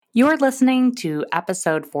You're listening to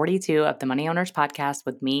episode 42 of the Money Owners Podcast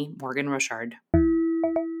with me, Morgan Rochard.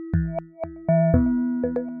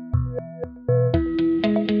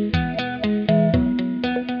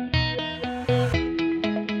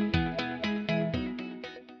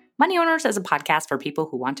 Money Owners is a podcast for people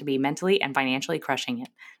who want to be mentally and financially crushing it.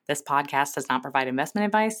 This podcast does not provide investment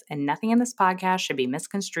advice, and nothing in this podcast should be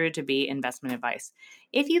misconstrued to be investment advice.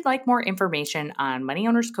 If you'd like more information on Money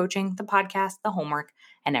Owners coaching, the podcast, the homework,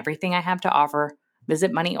 and everything I have to offer,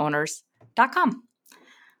 visit moneyowners.com.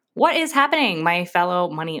 What is happening, my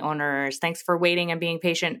fellow money owners? Thanks for waiting and being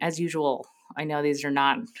patient as usual. I know these are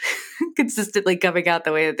not consistently coming out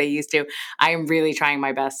the way that they used to. I am really trying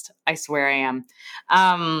my best. I swear I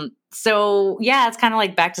am. So yeah, it's kind of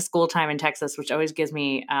like back to school time in Texas, which always gives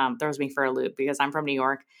me, throws me for a loop because I'm from New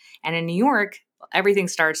York. And in New York, everything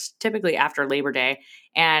starts typically after Labor Day.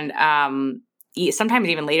 And sometimes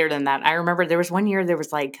even later than that. I remember there was one year there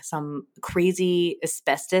was like some crazy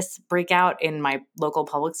asbestos breakout in my local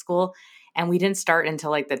public school, and we didn't start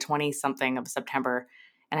until like the 20-something of September.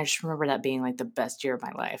 And I just remember that being like the best year of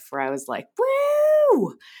my life, where I was like,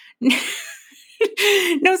 woo!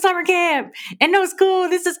 No summer camp and no school.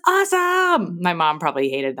 This is awesome. My mom probably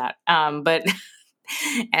hated that. But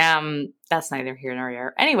that's neither here nor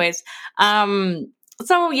there. Anyways,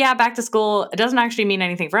 so yeah, back to school. It doesn't actually mean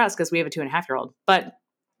anything for us because we have a 2.5-year-old, but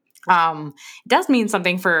it does mean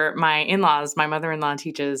something for my in-laws. My mother-in-law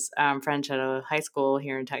teaches French at a high school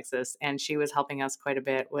here in Texas, and she was helping us quite a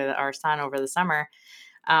bit with our son over the summer.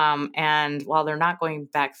 And while they're not going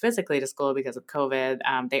back physically to school because of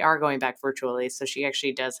COVID, they are going back virtually. So she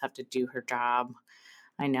actually does have to do her job.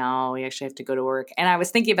 I know we actually have to go to work. And I was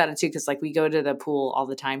thinking about it too, because like we go to the pool all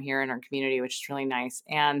the time here in our community, which is really nice.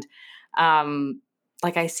 And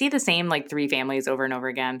like I see the same like 3 families over and over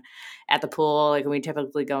again at the pool. Like we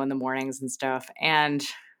typically go in the mornings and stuff. And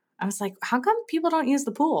I was like, how come people don't use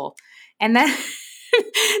the pool? And then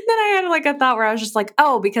then I had like a thought where I was just like,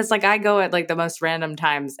 oh, because like I go at like the most random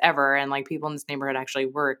times ever, and like people in this neighborhood actually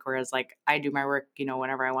work, whereas like I do my work,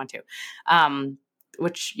 whenever I want to.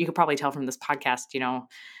 Which you could probably tell from this podcast,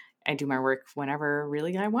 I do my work whenever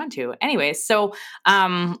really I want to. Anyway, so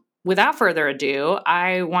without further ado,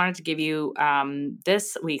 I wanted to give you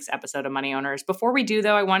this week's episode of Money Owners. Before we do,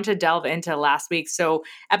 though, I wanted to delve into last week. So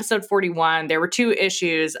episode 41, there were 2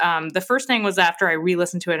 issues. The first thing was after I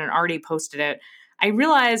re-listened to it and already posted it, I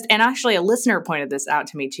realized, and actually a listener pointed this out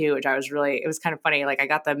to me too, which it was kind of funny. Like I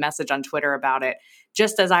got the message on Twitter about it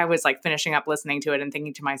just as I was like finishing up listening to it and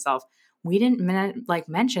thinking to myself, we didn't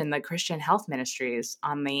mention the Christian Health Ministries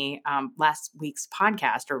on the last week's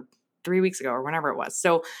podcast or 3 weeks ago or whenever it was.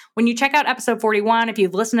 So when you check out episode 41, if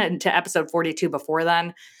you've listened to episode 42 before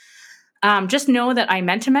then, just know that I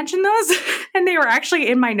meant to mention those and they were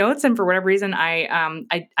actually in my notes. And for whatever reason,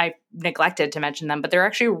 I neglected to mention them, but they're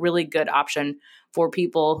actually a really good option for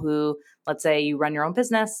people who, let's say you run your own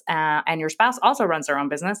business and your spouse also runs their own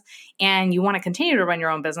business and you want to continue to run your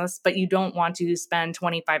own business, but you don't want to spend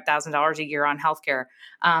 $25,000 a year on healthcare.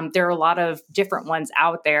 There are a lot of different ones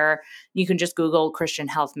out there. You can just Google Christian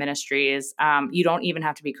Health Ministries. You don't even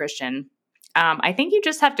have to be Christian. I think you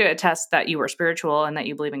just have to attest that you are spiritual and that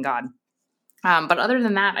you believe in God. But other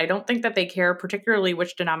than that, I don't think that they care particularly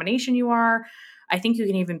which denomination you are. I think you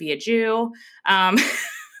can even be a Jew.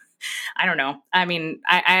 I don't know. I mean,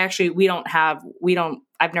 I've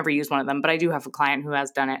never used one of them, but I do have a client who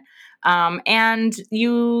has done it. And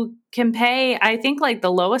you can pay, I think like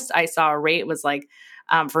the lowest I saw a rate was like,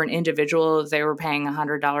 for an individual, they were paying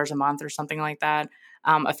 $100 a month or something like that.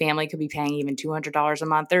 A family could be paying even $200 a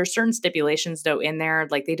month. There are certain stipulations though in there,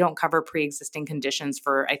 like they don't cover pre-existing conditions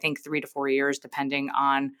for, I think 3 to 4 years, depending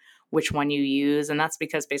on which one you use. And that's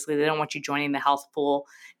because basically they don't want you joining the health pool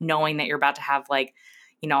knowing that you're about to have like,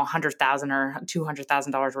 $100,000 or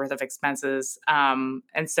 $200,000 worth of expenses. And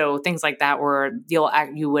so things like that where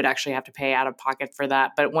you would actually have to pay out of pocket for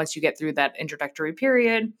that. But once you get through that introductory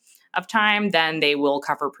period of time, then they will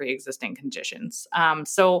cover pre-existing conditions.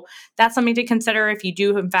 So that's something to consider if you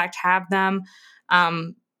do in fact have them.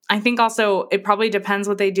 I think also it probably depends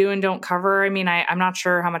what they do and don't cover. I mean, I'm not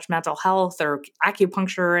sure how much mental health or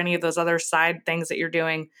acupuncture or any of those other side things that you're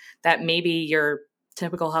doing that maybe your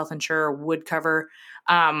typical health insurer would cover.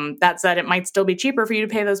 That said, it might still be cheaper for you to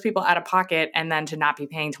pay those people out of pocket and then to not be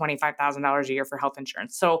paying $25,000 a year for health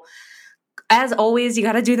insurance. So as always, you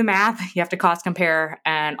got to do the math. You have to cost compare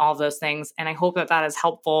and all those things. And I hope that that is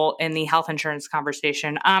helpful in the health insurance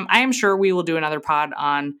conversation. I am sure we will do another pod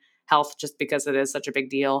on health just because it is such a big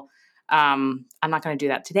deal. I'm not going to do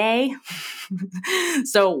that today.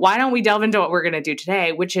 So why don't we delve into what we're going to do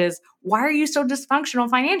today, which is why are you so dysfunctional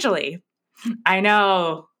financially? I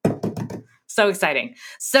know. So exciting.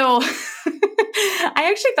 So I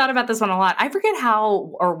actually thought about this one a lot. I forget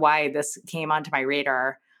how or why this came onto my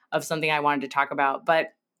radar of something I wanted to talk about, but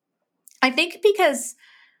I think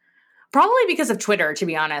probably because of Twitter, to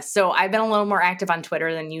be honest. So I've been a little more active on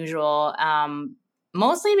Twitter than usual,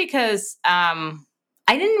 mostly because I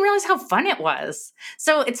didn't realize how fun it was.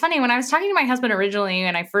 So it's funny, when I was talking to my husband originally,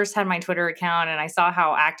 and I first had my Twitter account, and I saw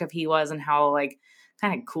how active he was and how like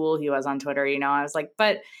kind of cool he was on Twitter, I was like,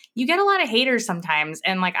 but you get a lot of haters sometimes,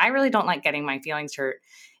 and like I really don't like getting my feelings hurt.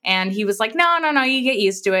 And he was like, no, no, no, you get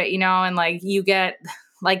used to it, and like you'll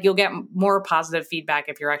get more positive feedback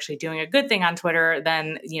if you're actually doing a good thing on Twitter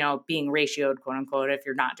than, being ratioed, quote unquote, if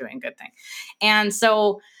you're not doing a good thing. And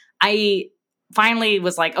so I finally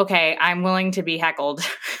was like, okay, I'm willing to be heckled.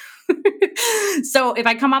 So if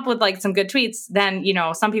I come up with like some good tweets, then,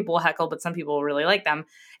 some people will heckle, but some people will really like them.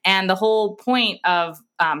 And the whole point of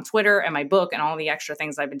Twitter and my book and all the extra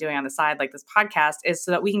things I've been doing on the side, like this podcast, is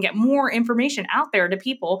so that we can get more information out there to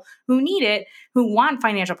people who need it, who want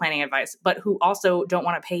financial planning advice, but who also don't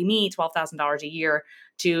want to pay me $12,000 a year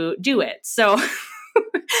to do it. So,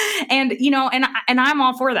 and I'm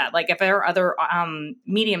all for that. Like if there are other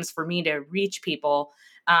mediums for me to reach people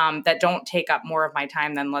that don't take up more of my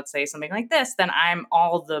time than, let's say, something like this, then I'm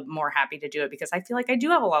all the more happy to do it, because I feel like I do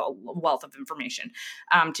have a wealth of information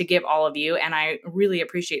to give all of you. And I really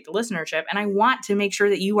appreciate the listenership. And I want to make sure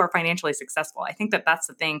that you are financially successful. I think that that's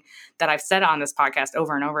the thing that I've said on this podcast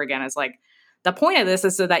over and over again, is like, the point of this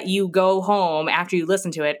is so that you go home after you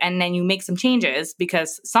listen to it and then you make some changes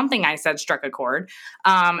because something I said struck a chord.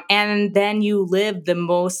 And then you live the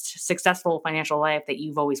most successful financial life that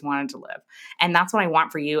you've always wanted to live. And that's what I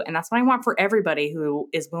want for you. And that's what I want for everybody who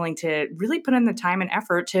is willing to really put in the time and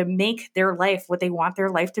effort to make their life what they want their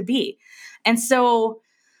life to be. And so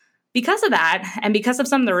because of that, and because of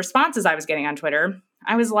some of the responses I was getting on Twitter,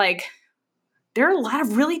 I was like, there are a lot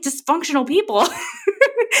of really dysfunctional people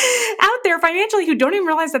out there financially who don't even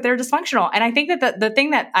realize that they're dysfunctional. And I think that the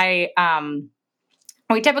thing that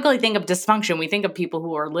we typically think of dysfunction, we think of people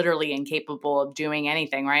who are literally incapable of doing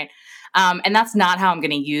anything, right? And that's not how I'm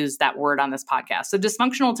going to use that word on this podcast. So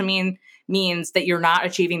dysfunctional to me means that you're not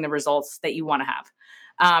achieving the results that you want to have,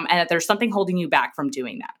 and that there's something holding you back from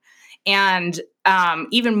doing that. And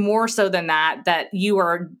even more so than that, that you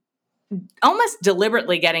are almost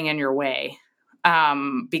deliberately getting in your way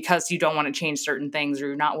because you don't want to change certain things, or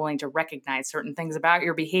you're not willing to recognize certain things about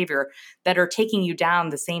your behavior that are taking you down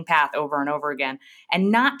the same path over and over again and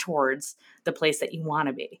not towards the place that you want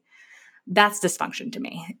to be. That's dysfunction to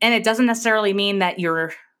me. And it doesn't necessarily mean that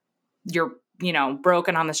you're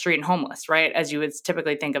broken on the street and homeless, right? As you would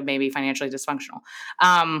typically think of maybe financially dysfunctional.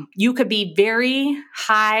 You could be very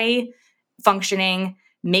high functioning,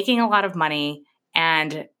 making a lot of money,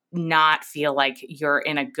 and not feel like you're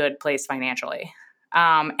in a good place financially.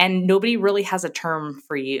 And nobody really has a term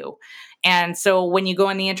for you. And so when you go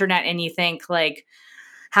on the internet and you think like,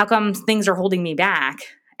 how come things are holding me back?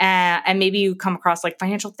 And maybe you come across like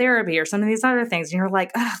financial therapy or some of these other things, and you're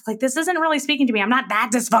like, like this isn't really speaking to me. I'm not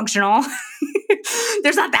that dysfunctional.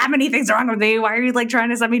 There's not that many things wrong with me. Why are you like trying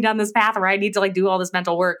to set me down this path where I need to like do all this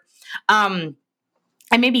mental work?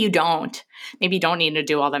 And maybe you don't. Maybe you don't need to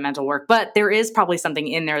do all that mental work, but there is probably something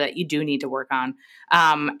in there that you do need to work on.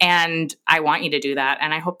 And I want you to do that.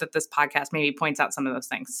 And I hope that this podcast maybe points out some of those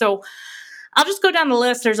things. So I'll just go down the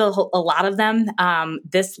list. There's a lot of them.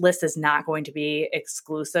 This list is not going to be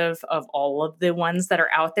exclusive of all of the ones that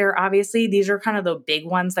are out there. Obviously, these are kind of the big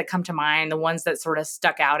ones that come to mind, the ones that sort of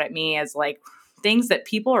stuck out at me as like things that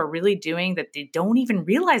people are really doing that they don't even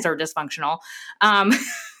realize are dysfunctional.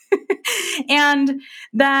 And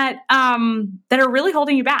that are really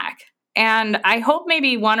holding you back. And I hope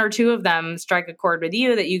maybe one or two of them strike a chord with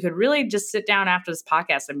you, that you could really just sit down after this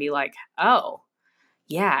podcast and be like, oh,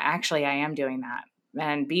 yeah, actually, I am doing that.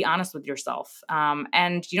 And be honest with yourself.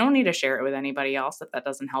 And you don't need to share it with anybody else if that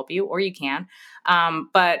doesn't help you, or you can.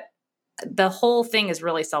 But the whole thing is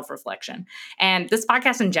really self-reflection. And this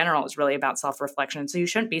podcast in general is really about self-reflection. So you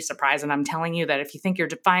shouldn't be surprised. And I'm telling you that if you think you're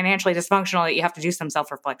financially dysfunctional, that you have to do some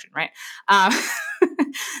self-reflection, right?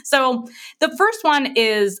 So the first one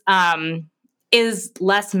is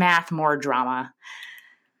less math, more drama.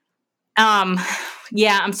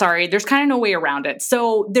 Yeah, I'm sorry. There's kind of no way around it.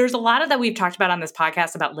 So there's a lot of that we've talked about on this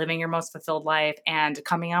podcast about living your most fulfilled life and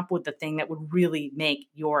coming up with the thing that would really make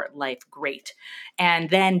your life great, and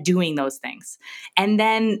then doing those things. And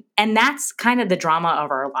that's kind of the drama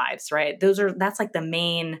of our lives, right? That's like the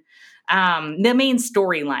main The main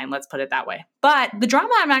storyline, let's put it that way. But the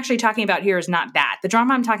drama I'm actually talking about here is not that. The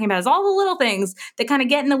drama I'm talking about is all the little things that kind of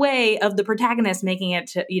get in the way of the protagonist making it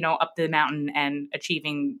to, up the mountain and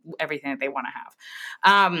achieving everything that they want to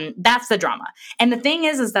have. That's the drama. And the thing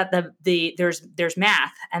is that there's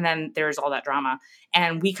math, and then there's all that drama,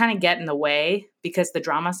 and we kind of get in the way because the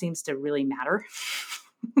drama seems to really matter.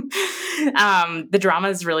 The drama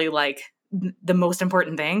is really like the most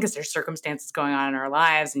important thing because there's circumstances going on in our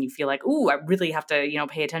lives, and you feel like, ooh, I really have to,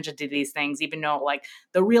 pay attention to these things, even though like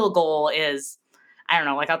the real goal is, I don't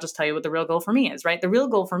know, like I'll just tell you what the real goal for me is, right? The real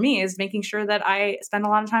goal for me is making sure that I spend a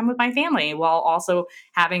lot of time with my family while also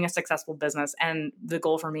having a successful business. And the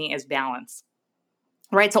goal for me is balance.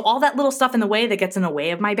 Right. So all that little stuff in the way that gets in the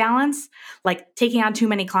way of my balance, like taking on too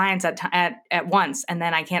many clients at once, and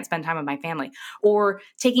then I can't spend time with my family, or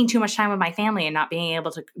taking too much time with my family and not being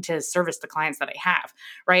able to service the clients that I have.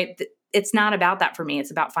 Right. It's not about that for me.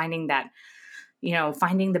 It's about finding that,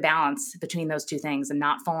 finding the balance between those two things and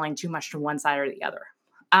not falling too much to one side or the other.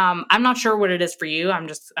 I'm not sure what it is for you. I'm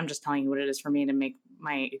just telling you what it is for me to make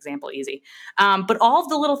my example easy. But all of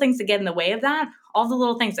the little things that get in the way of that, all the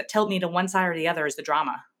little things that tilt me to one side or the other is the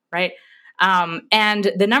drama, right?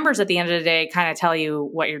 And the numbers at the end of the day kind of tell you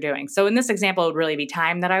what you're doing. So in this example, it would really be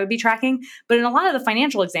time that I would be tracking. But in a lot of the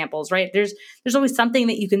financial examples, right, there's always something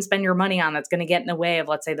that you can spend your money on that's going to get in the way of,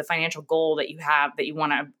 let's say, the financial goal that you have that you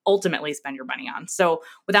want to ultimately spend your money on. So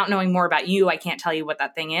without knowing more about you, I can't tell you what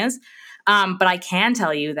that thing is. But I can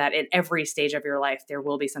tell you that at every stage of your life, there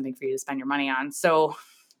will be something for you to spend your money on. So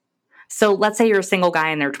let's say you're a single guy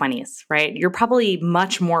in their 20s, right? You're probably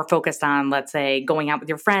much more focused on, let's say, going out with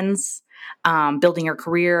your friends, building your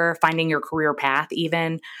career, finding your career path,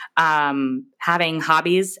 even having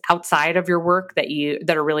hobbies outside of your work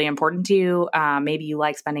that are really important to you. Maybe you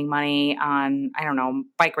like spending money on, I don't know,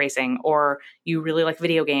 bike racing, or you really like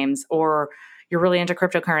video games, or you're really into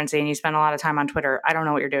cryptocurrency and you spend a lot of time on Twitter. I don't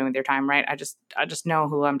know what you're doing with your time, right? I just know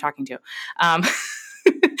who I'm talking to.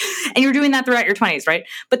 And you're doing that throughout your 20s, right?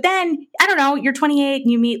 But then, I don't know, you're 28 and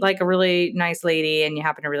you meet like a really nice lady and you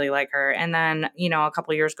happen to really like her. And then, a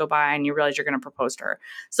couple of years go by and you realize you're going to propose to her.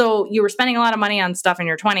 So you were spending a lot of money on stuff in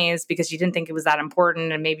your 20s because you didn't think it was that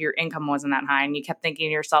important, and maybe your income wasn't that high, and you kept thinking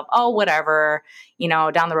to yourself, oh, whatever,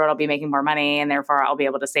 down the road I'll be making more money and therefore I'll be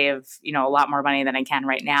able to save, a lot more money than I can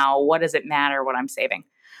right now. What does it matter what I'm saving?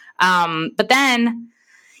 But then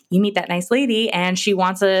you meet that nice lady and she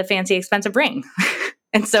wants a fancy, expensive ring.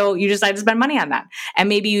 And so you decide to spend money on that. And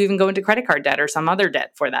maybe you even go into credit card debt or some other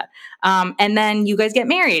debt for that. And then you guys get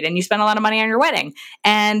married and you spend a lot of money on your wedding.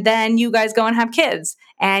 And then you guys go and have kids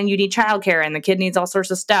and you need childcare and the kid needs all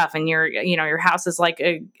sorts of stuff. And your house is like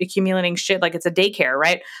accumulating shit like it's a daycare,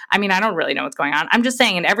 right? I mean, I don't really know what's going on. I'm just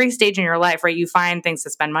saying in every stage in your life, right, you find things to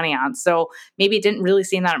spend money on. So maybe it didn't really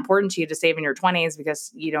seem that important to you to save in your 20s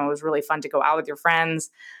because, it was really fun to go out with your friends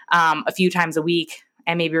a few times a week.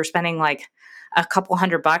 And maybe you're spending like a couple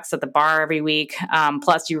 $100 at the bar every week.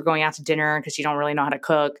 Plus you were going out to dinner because you don't really know how to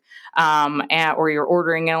cook. Or you're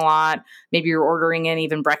ordering in a lot. Maybe you're ordering in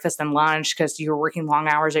even breakfast and lunch because you're working long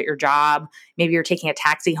hours at your job. Maybe you're taking a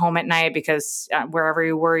taxi home at night because wherever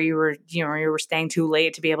you were staying too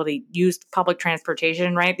late to be able to use public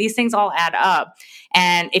transportation, right? These things all add up.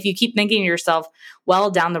 And if you keep thinking to yourself, well,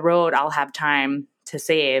 down the road, I'll have time to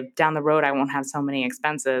save. Down the road, I won't have so many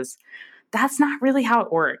expenses. That's not really how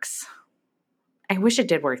it works. I wish it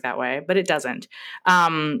did work that way, but it doesn't.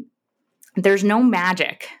 There's no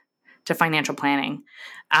magic to financial planning.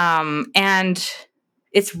 And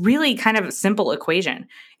it's really kind of a simple equation.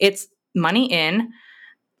 It's money in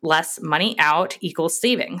less money out equals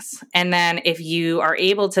savings. And then if you are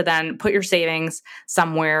able to then put your savings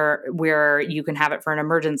somewhere where you can have it for an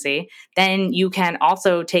emergency, then you can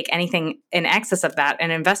also take anything in excess of that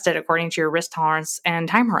and invest it according to your risk tolerance and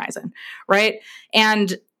time horizon, right?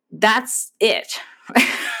 And that's it.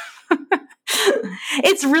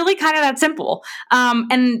 It's really kind of that simple.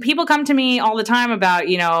 And people come to me all the time about,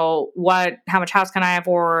 how much house can I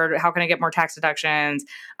afford? How can I get more tax deductions?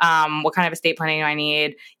 What kind of estate planning do I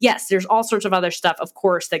need? Yes, there's all sorts of other stuff, of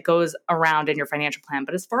course, that goes around in your financial plan.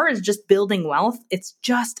 But as far as just building wealth, it's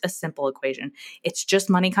just a simple equation. It's just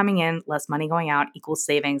money coming in, less money going out equals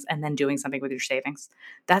savings, and then doing something with your savings.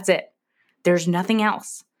 That's it. There's nothing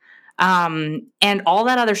else. And all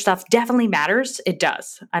that other stuff definitely matters. It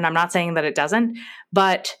does. And I'm not saying that it doesn't,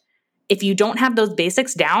 but if you don't have those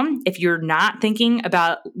basics down, if you're not thinking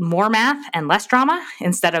about more math and less drama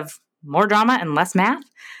instead of more drama and less math,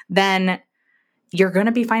 then you're going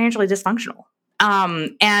to be financially dysfunctional.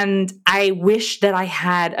 And I wish that I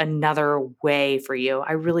had another way for you.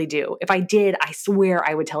 I really do. If I did, I swear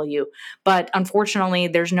I would tell you. But unfortunately,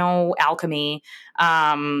 there's no alchemy.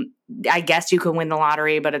 I guess you could win the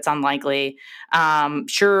lottery, but it's unlikely.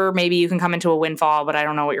 Sure, maybe you can come into a windfall, but I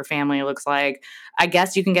don't know what your family looks like. I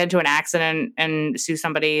guess you can get into an accident and sue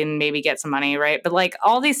somebody and maybe get some money, right? But like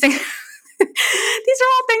all these things, these are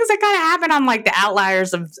all things that kind of happen on like the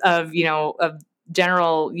outliers of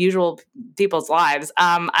general usual people's lives.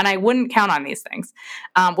 And I wouldn't count on these things.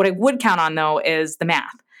 What I would count on though is the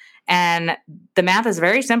math. And the math is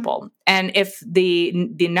very simple. And if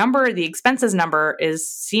the expenses number is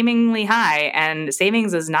seemingly high and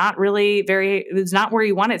savings is not it's not where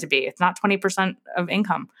you want it to be. It's not 20% of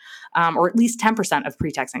income, or at least 10% of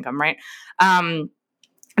pre-tax income, right?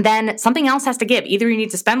 Then something else has to give. Either you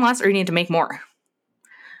need to spend less or you need to make more.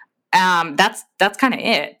 That's kind of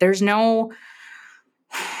it. There's no,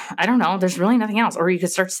 I don't know. There's really nothing else. Or you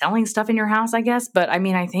could start selling stuff in your house, I guess. But I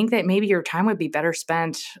mean, I think that maybe your time would be better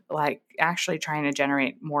spent like actually trying to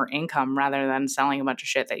generate more income rather than selling a bunch of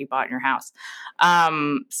shit that you bought in your house.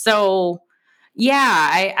 So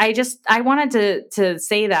yeah, I wanted to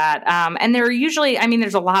say that. And there are usually, I mean,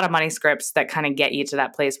 there's a lot of money scripts that kind of get you to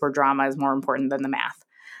that place where drama is more important than the math.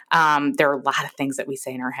 There are a lot of things that we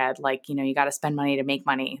say in our head, like, you got to spend money to make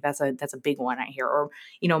money. That's a big one I hear. Or,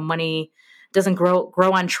 money doesn't grow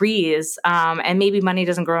on trees. And maybe money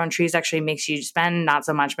doesn't grow on trees actually makes you spend not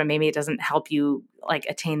so much, but maybe it doesn't help you like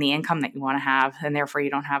attain the income that you want to have. And therefore you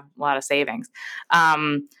don't have a lot of savings.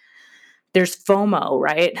 There's FOMO,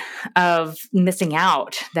 right? Of missing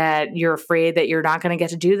out, that you're afraid that you're not going to get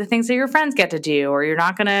to do the things that your friends get to do, or you're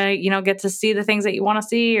not going to, get to see the things that you want to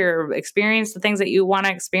see or experience the things that you want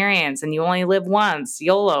to experience. And you only live once,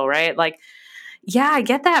 YOLO, right? Like, yeah, I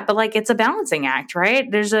get that, but like it's a balancing act, right?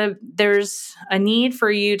 There's a need for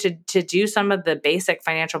you to do some of the basic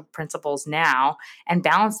financial principles now and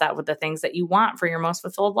balance that with the things that you want for your most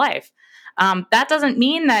fulfilled life. That doesn't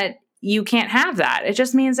mean that you can't have that. It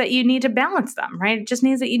just means that you need to balance them, right? It just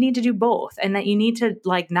means that you need to do both and that you need to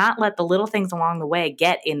like not let the little things along the way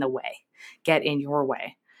get in your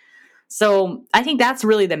way. So I think that's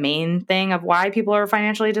really the main thing of why people are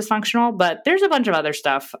financially dysfunctional, but there's a bunch of other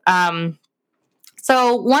stuff.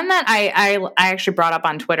 So one that I actually brought up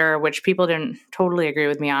on Twitter, which people didn't totally agree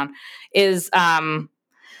with me on, is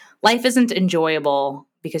life isn't enjoyable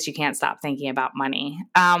because you can't stop thinking about money.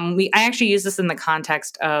 I actually use this in the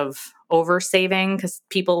context of oversaving, because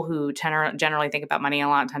people who generally think about money a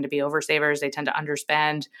lot tend to be oversavers. They tend to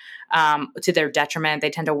underspend to their detriment.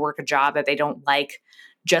 They tend to work a job that they don't like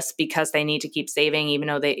just because they need to keep saving, even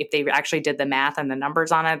though if they actually did the math and the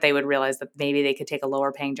numbers on it, they would realize that maybe they could take a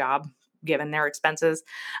lower paying job given their expenses.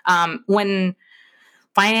 When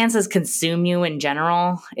finances consume you in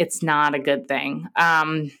general, it's not a good thing.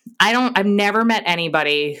 I've never met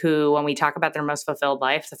anybody who, when we talk about their most fulfilled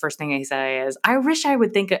life, the first thing they say is, I wish I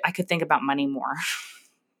could think about money more.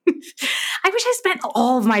 I wish I spent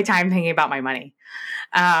all of my time thinking about my money.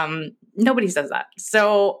 Nobody says that.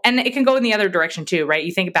 So, and it can go in the other direction too, right?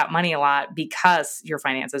 You think about money a lot because your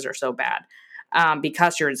finances are so bad.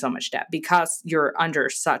 Because you're in so much debt, because you're under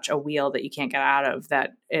such a wheel that you can't get out of,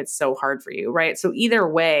 that it's so hard for you, right? So either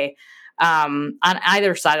way, on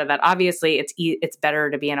either side of that, obviously it's better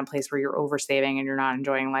to be in a place where you're oversaving and you're not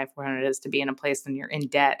enjoying life than it is to be in a place when you're in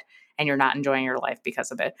debt and you're not enjoying your life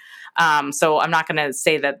because of it. So I'm not going to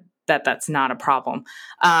say that's not a problem.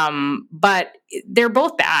 But they're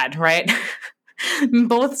both bad, right?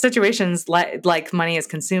 Both situations, like money is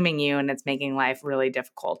consuming you and it's making life really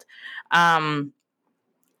difficult.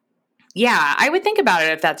 Yeah, I would think about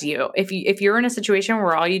it if that's you. If you're in a situation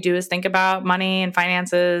where all you do is think about money and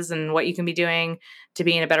finances and what you can be doing to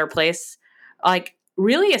be in a better place, like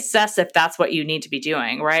really assess if that's what you need to be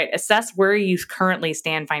doing, right? Assess where you currently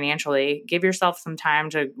stand financially. Give yourself some time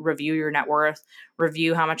to review your net worth,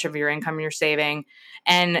 review how much of your income you're saving,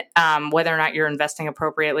 and whether or not you're investing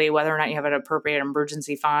appropriately, whether or not you have an appropriate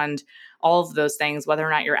emergency fund, all of those things, whether or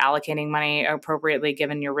not you're allocating money appropriately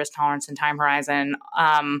given your risk tolerance and time horizon.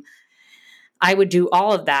 I would do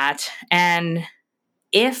all of that. And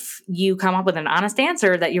if you come up with an honest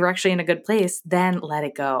answer that you're actually in a good place, then let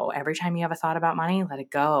it go. Every time you have a thought about money, let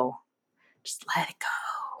it go. Just let it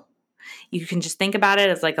go. You can just think about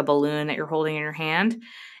it as like a balloon that you're holding in your hand,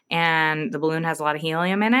 and the balloon has a lot of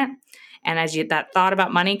helium in it. And as that thought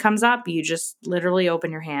about money comes up, you just literally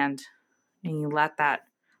open your hand and you let that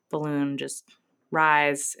balloon just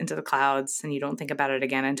rise into the clouds, and you don't think about it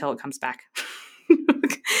again until it comes back.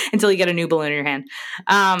 Until you get a new balloon in your hand.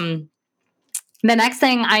 The next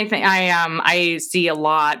thing I think I see a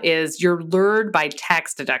lot is you're lured by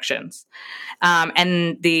tax deductions,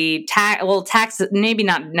 and the tax, maybe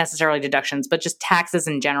not necessarily deductions, but just taxes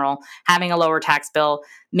in general. Having a lower tax bill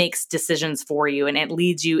makes decisions for you, and it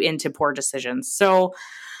leads you into poor decisions. So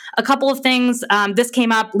a couple of things. This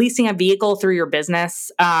came up: leasing a vehicle through your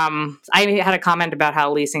business. I had a comment about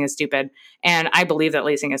how leasing is stupid, and I believe that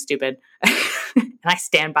leasing is stupid. And I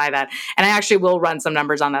stand by that. And I actually will run some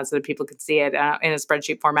numbers on that so that people can see it in a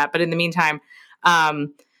spreadsheet format. But in the meantime,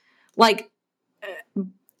 um, like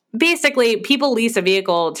basically, people lease a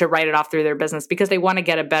vehicle to write it off through their business because they want to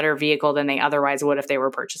get a better vehicle than they otherwise would if they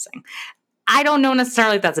were purchasing. I don't know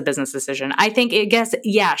necessarily if that's a business decision. I think,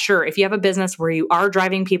 yeah, sure. If you have a business where you are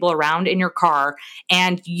driving people around in your car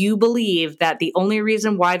and you believe that the only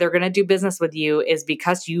reason why they're going to do business with you is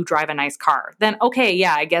because you drive a nice car, then okay,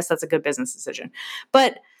 yeah, I guess that's a good business decision.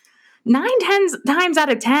 But 9 times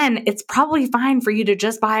out of 10, it's probably fine for you to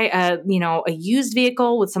just buy a used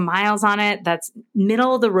vehicle with some miles on it that's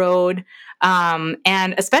middle of the road.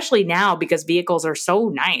 And especially now because vehicles are so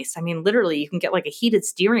nice. I mean, literally, you can get like a heated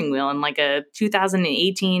steering wheel in like a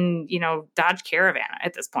 2018, Dodge Caravan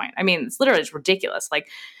at this point. I mean, it's ridiculous. Like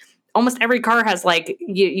almost every car has like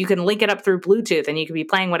you can link it up through Bluetooth and you can be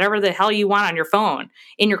playing whatever the hell you want on your phone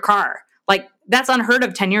in your car. Like that's unheard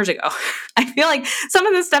of 10 years ago. I feel like some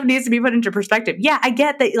of this stuff needs to be put into perspective. Yeah, I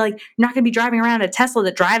get that like you're not going to be driving around a Tesla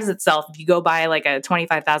that drives itself if you go buy like a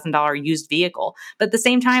 $25,000 used vehicle. But at the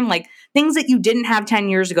same time, like things that you didn't have 10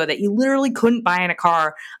 years ago that you literally couldn't buy in a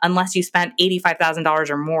car unless you spent $85,000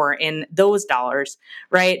 or more in those dollars,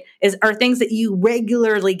 right? Are things that you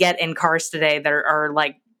regularly get in cars today that are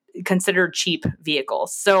like considered cheap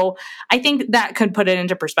vehicles. So I think that could put it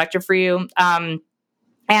into perspective for you.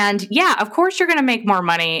 And yeah, of course, you're going to make more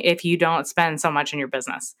money if you don't spend so much in your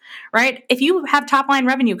business, right? If you have top line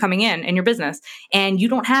revenue coming in your business and you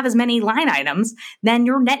don't have as many line items, then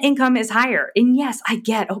your net income is higher. And yes, I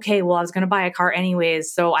get, okay, well, I was going to buy a car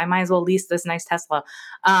anyways, so I might as well lease this nice Tesla.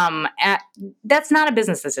 That's not a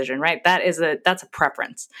business decision, right? That's a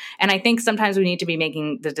preference. And I think sometimes we need to be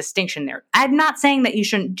making the distinction there. I'm not saying that you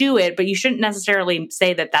shouldn't do it, but you shouldn't necessarily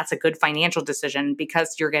say that that's a good financial decision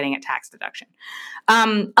because you're getting a tax deduction.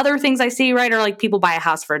 Other things I see, right, are like people buy a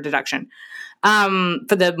house for a deduction,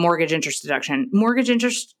 for the mortgage interest deduction. Mortgage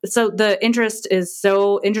interest, so the interest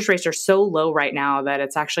rates are so low right now that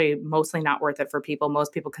it's actually mostly not worth it for people.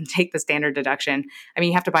 Most people can take the standard deduction. I mean,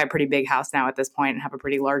 you have to buy a pretty big house now at this point and have a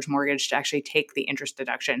pretty large mortgage to actually take the interest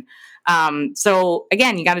deduction. So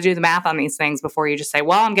again, you got to do the math on these things before you just say,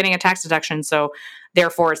 well, I'm getting a tax deduction, so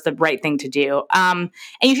therefore it's the right thing to do. And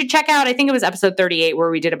you should check out, I think it was episode 38 where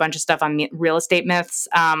we did a bunch of stuff on real estate myths.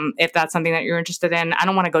 If that's something that you're interested in, I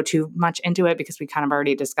don't want to go too much into it because we kind of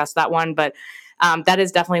already discussed that one, but that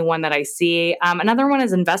is definitely one that I see. Another one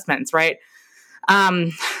is investments, right?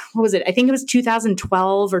 What was it? I think it was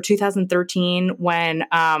 2012 or 2013 when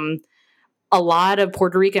a lot of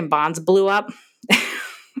Puerto Rican bonds blew up.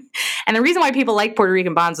 And the reason why people like Puerto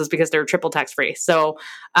Rican bonds was because they're triple tax free. So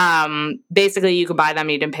basically, you could buy them.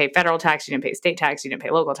 You didn't pay federal tax. You didn't pay state tax. You didn't pay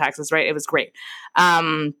local taxes, right? It was great.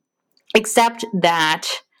 Except that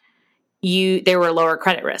they were lower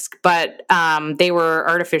credit risk, but they were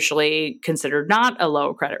artificially considered not a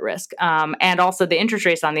low credit risk. And also the interest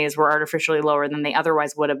rates on these were artificially lower than they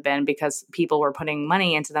otherwise would have been because people were putting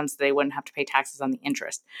money into them so they wouldn't have to pay taxes on the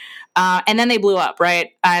interest. And then they blew up, right?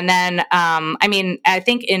 And then,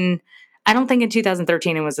 I don't think in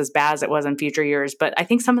 2013 it was as bad as it was in future years, but I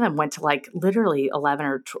think some of them went to like literally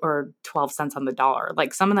 11 or 12 cents on the dollar.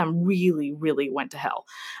 Like some of them really, really went to hell.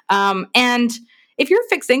 And if you're a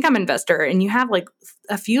fixed income investor and you have like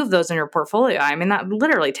a few of those in your portfolio, I mean, that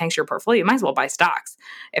literally tanks your portfolio. You might as well buy stocks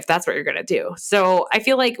if that's what you're going to do. So I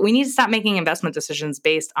feel like we need to stop making investment decisions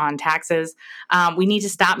based on taxes. We need to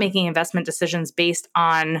stop making investment decisions based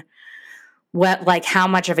on how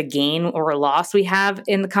much of a gain or a loss we have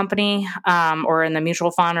in the company, or in the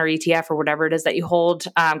mutual fund or ETF or whatever it is that you hold.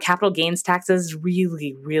 Capital gains taxes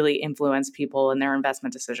really, really influence people in their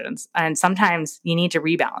investment decisions. And sometimes you need to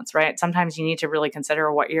rebalance, right? Sometimes you need to really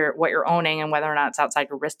consider what you're owning and whether or not it's outside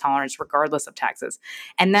your risk tolerance, regardless of taxes.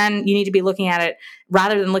 And then you need to be looking at it,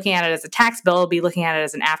 rather than looking at it as a tax bill, be looking at it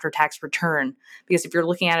as an after-tax return. Because if you're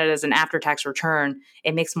looking at it as an after-tax return,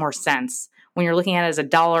 it makes more sense. When you're looking at it as a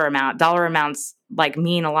dollar amounts like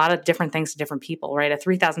mean a lot of different things to different people, right? A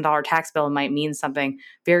 $3,000 tax bill might mean something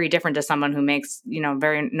very different to someone who makes,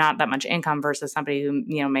 very not that much income versus somebody who,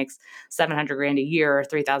 makes $700,000 a year. Or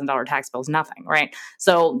 $3,000 tax bill is nothing, right?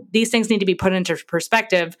 So these things need to be put into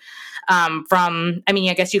perspective.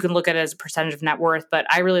 I guess you can look at it as a percentage of net worth, but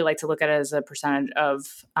I really like to look at it as a percentage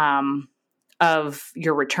of of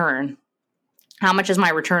your return? How much is my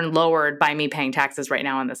return lowered by me paying taxes right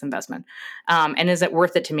now on this investment? And is it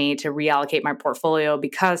worth it to me to reallocate my portfolio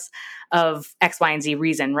because of X, Y, and Z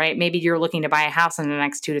reason, right? Maybe you're looking to buy a house in the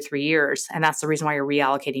next 2 to 3 years, and that's the reason why you're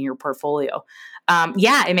reallocating your portfolio.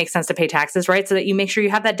 Yeah, it makes sense to pay taxes, right? So that you make sure you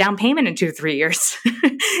have that down payment in 2 to 3 years.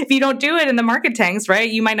 If you don't do it and the market tanks, right,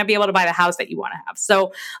 you might not be able to buy the house that you want to have.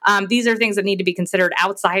 So these are things that need to be considered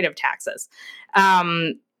outside of taxes.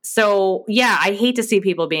 So yeah, I hate to see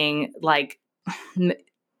people being like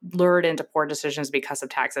lured into poor decisions because of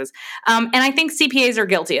taxes. And I think CPAs are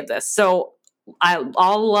guilty of this. So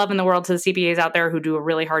all the love in the world to the CPAs out there who do a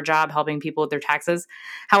really hard job helping people with their taxes.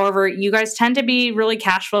 However, you guys tend to be really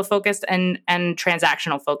cash flow focused and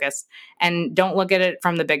transactional focused and don't look at it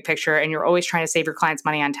from the big picture. And you're always trying to save your clients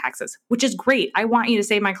money on taxes, which is great. I want you to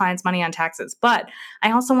save my clients money on taxes, but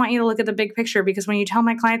I also want you to look at the big picture, because when you tell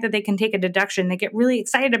my client that they can take a deduction, they get really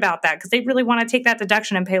excited about that because they really want to take that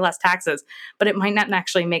deduction and pay less taxes, but it might not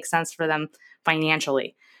actually make sense for them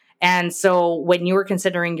financially. And so when you're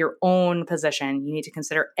considering your own position, you need to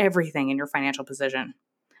consider everything in your financial position,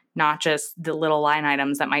 not just the little line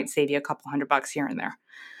items that might save you a couple $100 here and there.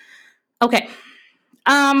 Okay.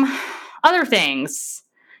 Other things.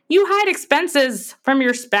 You hide expenses from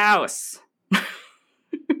your spouse. Don't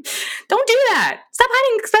do that. Stop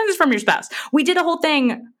hiding expenses from your spouse. We did a whole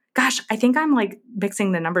thing. Gosh, I think I'm like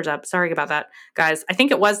mixing the numbers up. Sorry about that, guys. I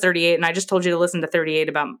think it was 38, and I just told you to listen to 38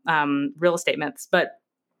 about real estate myths, but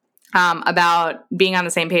about being on the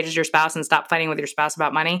same page as your spouse and stop fighting with your spouse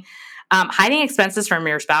about money. Hiding expenses from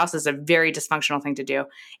your spouse is a very dysfunctional thing to do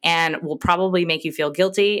and will probably make you feel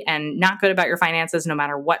guilty and not good about your finances no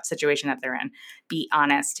matter what situation that they're in. Be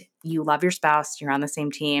honest. You love your spouse. You're on the same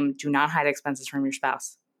team. Do not hide expenses from your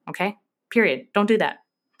spouse. Okay? Period. Don't do that.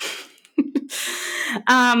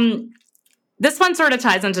 This one sort of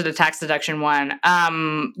ties into the tax deduction one.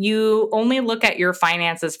 You only look at your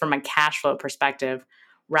finances from a cash flow perspective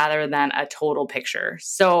rather than a total picture.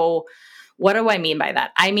 So what do I mean by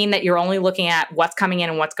that? I mean that you're only looking at what's coming in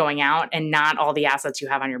and what's going out and not all the assets you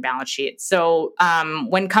have on your balance sheet. So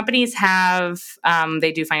when companies have,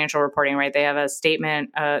 they do financial reporting, right? They have a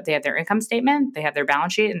statement, they have their income statement, they have their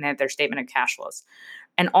balance sheet, and they have their statement of cash flows.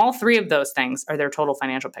 And all three of those things are their total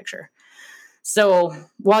financial picture. So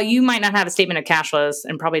while you might not have a statement of cash flows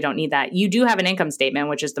and probably don't need that, you do have an income statement,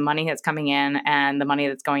 which is the money that's coming in and the money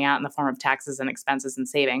that's going out in the form of taxes and expenses and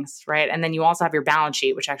savings, right? And then you also have your balance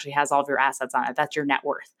sheet, which actually has all of your assets on it. That's your net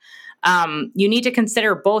worth. You need to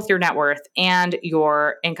consider both your net worth and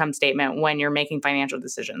your income statement when you're making financial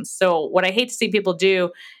decisions. So what I hate to see people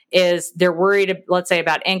do is they're worried, let's say,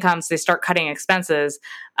 about income, so they start cutting expenses.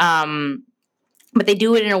 But they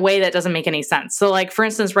do it in a way that doesn't make any sense. So like, for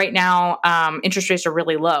instance, right now, interest rates are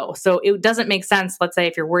really low. So it doesn't make sense, let's say,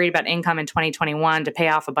 if you're worried about income in 2021 to pay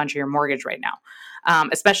off a bunch of your mortgage right now,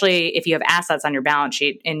 especially if you have assets on your balance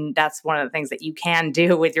sheet. And that's one of the things that you can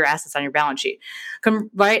do with your assets on your balance sheet,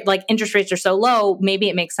 right? Like interest rates are so low, maybe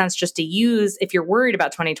it makes sense just to use, if you're worried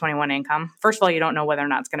about 2021 income, first of all, you don't know whether or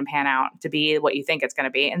not it's going to pan out to be what you think it's going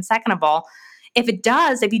to be. And second of all, if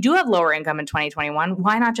you do have lower income in 2021,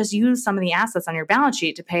 why not just use some of the assets on your balance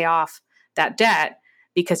sheet to pay off that debt,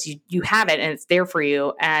 because you have it and it's there for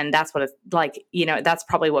you. And that's what it's like, that's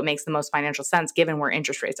probably what makes the most financial sense given where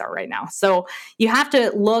interest rates are right now. So you have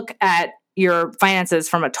to look at your finances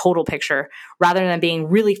from a total picture rather than being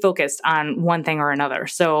really focused on one thing or another.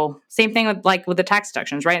 So same thing with the tax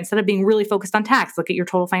deductions, right? Instead of being really focused on tax, look at your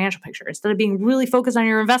total financial picture. Instead of being really focused on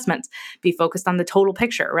your investments, be focused on the total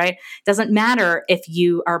picture, right? Doesn't matter if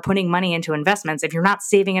you are putting money into investments. If you're not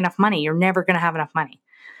saving enough money, you're never going to have enough money,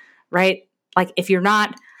 right? Like if you're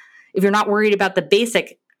not worried about the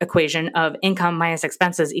basic equation of income minus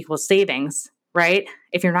expenses equals savings, right?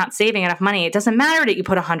 If you're not saving enough money, it doesn't matter that you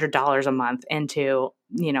put $100 a month into,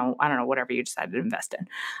 I don't know, whatever you decided to invest in.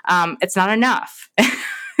 It's not enough.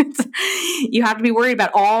 You have to be worried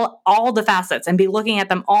about all the facets and be looking at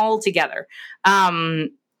them all together.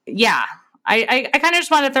 Yeah. I kind of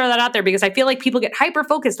just want to throw that out there because I feel like people get hyper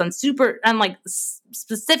focused on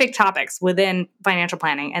specific topics within financial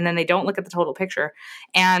planning, and then they don't look at the total picture.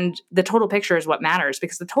 And the total picture is what matters,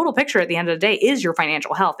 because the total picture at the end of the day is your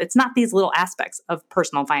financial health. It's not these little aspects of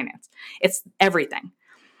personal finance. It's everything.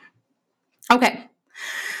 Okay.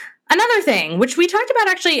 Another thing, which we talked about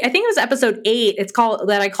actually, I think it was episode 8,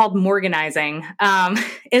 I called Morganizing,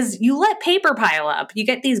 is you let paper pile up. You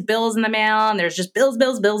get these bills in the mail and there's just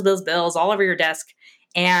bills all over your desk,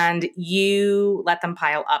 and you let them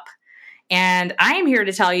pile up. And I am here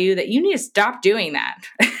to tell you that you need to stop doing that.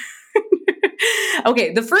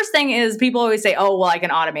 Okay, the first thing is people always say, oh, well, I can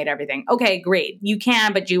automate everything. Okay, great. You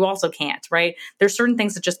can, but you also can't, right? There's certain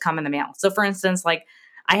things that just come in the mail. So for instance, like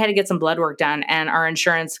I had to get some blood work done and our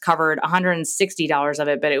insurance covered $160 of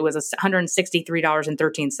it, but it was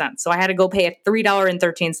 $163.13. So I had to go pay a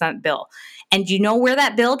 $3.13 bill. And you know where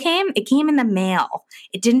that bill came? It came in the mail.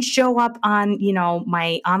 It didn't show up on,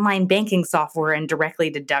 my online banking software and directly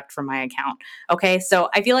deduct from my account. Okay. So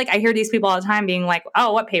I feel like I hear these people all the time being like,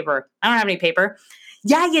 oh, what paper? I don't have any paper.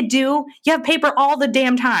 Yeah, you do. You have paper all the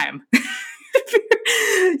damn time.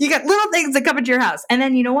 You got little things that come into your house. And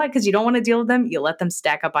then you know what? Because you don't want to deal with them, you let them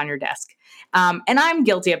stack up on your desk. And I'm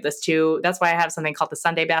guilty of this too. That's why I have something called the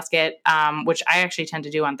Sunday basket, which I actually tend to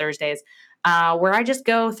do on Thursdays, where I just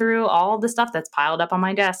go through all the stuff that's piled up on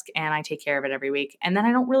my desk and I take care of it every week. And then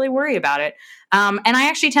I don't really worry about it. And I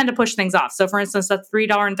actually tend to push things off. So for instance, that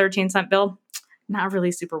 $3.13 bill, not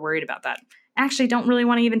really super worried about that. Actually, don't really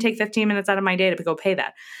want to even take 15 minutes out of my day to go pay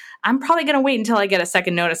that. I'm probably going to wait until I get a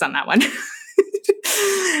second notice on that one.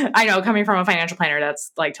 I know, coming from a financial planner,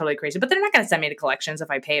 that's like totally crazy, but they're not going to send me to collections if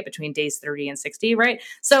I pay it between days 30 and 60, right?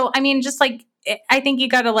 So, I mean, just like, I think you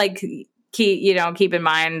got to like keep in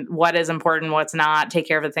mind what is important, what's not, take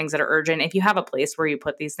care of the things that are urgent. If you have a place where you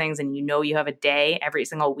put these things and you have a day every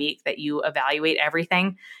single week that you evaluate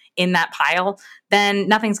everything in that pile, then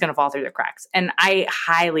nothing's going to fall through the cracks. And I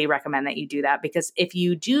highly recommend that you do that, because if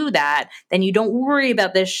you do that, then you don't worry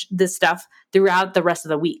about this stuff throughout the rest of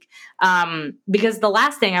the week. Because the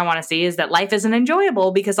last thing I want to see is that life isn't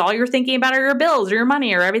enjoyable because all you're thinking about are your bills or your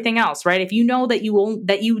money or everything else, right? If you know that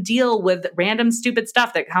you deal with random stupid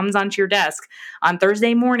stuff that comes onto your desk on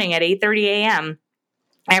Thursday morning at 8:30 a.m.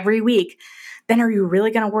 every week, then are you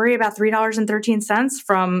really going to worry about $3.13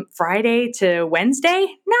 from Friday to Wednesday?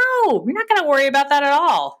 No, you're not going to worry about that at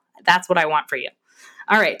all. That's what I want for you.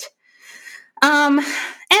 All right. And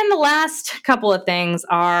the last couple of things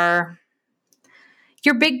are,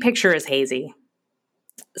 your big picture is hazy.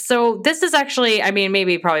 So this is actually,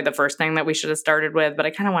 maybe probably the first thing that we should have started with, but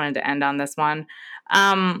I kind of wanted to end on this one.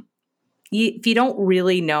 If you don't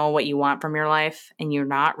really know what you want from your life and you're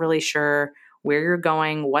not really sure where you're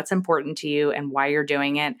going, what's important to you, and why you're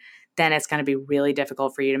doing it, then it's going to be really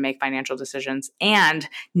difficult for you to make financial decisions. And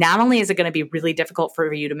not only is it going to be really difficult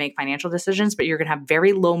for you to make financial decisions, but you're going to have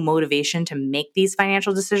very low motivation to make these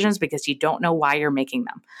financial decisions because you don't know why you're making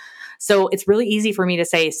them. So it's really easy for me to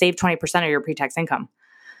say, save 20% of your pre-tax income,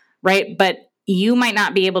 right? But you might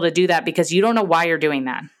not be able to do that because you don't know why you're doing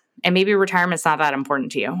that. And maybe retirement's not that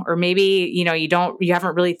important to you. Or maybe, you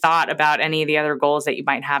haven't really thought about any of the other goals that you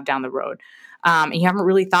might have down the road. And you haven't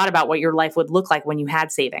really thought about what your life would look like when you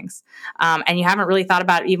had savings. And you haven't really thought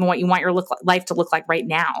about even what you want your life to look like right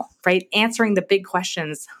now, right? Answering the big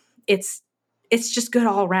questions, it's just good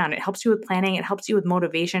all around. It helps you with planning. It helps you with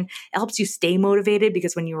motivation. It helps you stay motivated,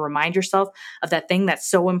 because when you remind yourself of that thing that's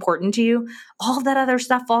so important to you, all of that other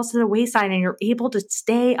stuff falls to the wayside and you're able to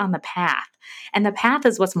stay on the path. And the path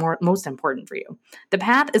is what's most important for you. The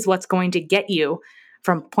path is what's going to get you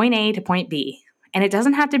from point A to point B. And it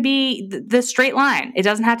doesn't have to be the straight line. It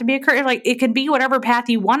doesn't have to be a curve. Like, it can be whatever path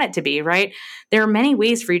you want it to be, right? There are many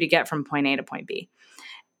ways for you to get from point A to point B.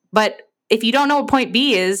 But if you don't know what point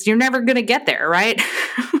B is, you're never going to get there, right?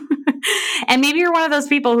 And maybe you're one of those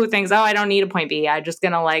people who thinks, oh, I don't need a point B. I'm just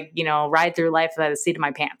going to ride through life by the seat of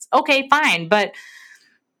my pants. Okay, fine. But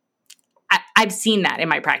I've seen that in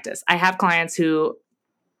my practice. I have clients who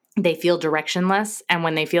they feel directionless. And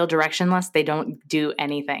when they feel directionless, they don't do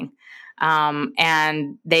anything.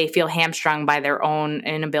 And they feel hamstrung by their own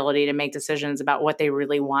inability to make decisions about what they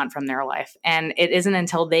really want from their life. And it isn't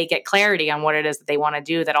until they get clarity on what it is that they want to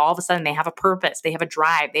do that all of a sudden they have a purpose, they have a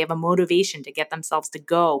drive, they have a motivation to get themselves to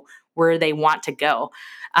go where they want to go.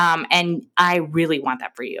 And I really want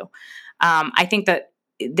that for you. I think that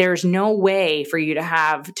there's no way for you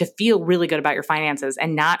to feel really good about your finances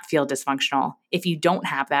and not feel dysfunctional if you don't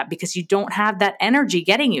have that, because you don't have that energy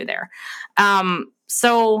getting you there.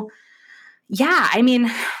 Yeah,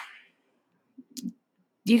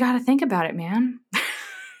 you got to think about it, man.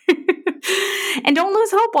 And don't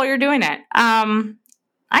lose hope while you're doing it.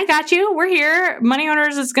 I got you. We're here. Money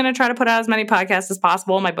Owners is going to try to put out as many podcasts as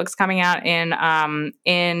possible. My book's coming out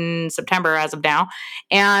in September as of now.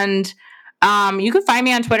 And you can find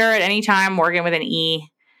me on Twitter at any time, Morgan with an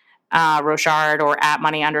E, Rochard, or at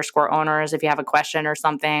money_owners. If you have a question or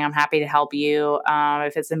something, I'm happy to help you.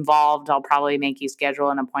 If it's involved, I'll probably make you schedule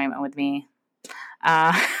an appointment with me.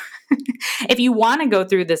 If you want to go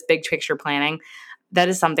through this big picture planning, that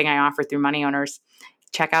is something I offer through Money Owners.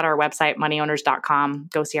 check out our website, moneyowners.com.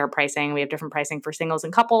 Go see our pricing. We have different pricing for singles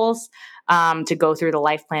and couples to go through the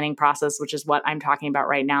life planning process, which is what I'm talking about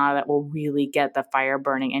right now, that will really get the fire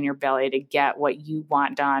burning in your belly to get what you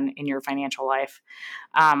want done in your financial life.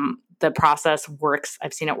 The process works.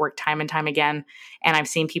 I've seen it work time and time again. And I've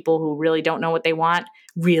seen people who really don't know what they want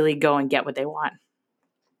really go and get what they want.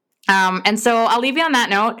 And so I'll leave you on that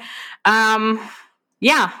note.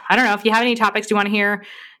 Yeah, I don't know if you have any topics you want to hear.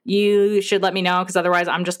 You should let me know, because otherwise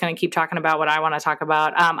I'm just going to keep talking about what I want to talk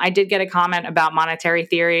about. I did get a comment about monetary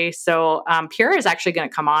theory. So Pure is actually going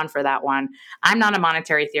to come on for that one. I'm not a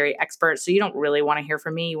monetary theory expert, so you don't really want to hear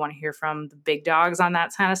from me. You want to hear from the big dogs on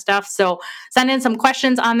that kind of stuff. So send in some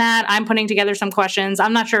questions on that. I'm putting together some questions.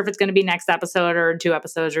 I'm not sure if it's going to be next episode or 2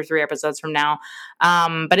 episodes or 3 episodes from now.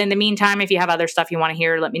 But in the meantime, if you have other stuff you want to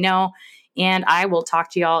hear, let me know. And I will talk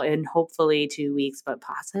to y'all in hopefully 2 weeks, but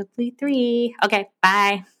possibly 3. Okay,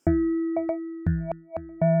 bye.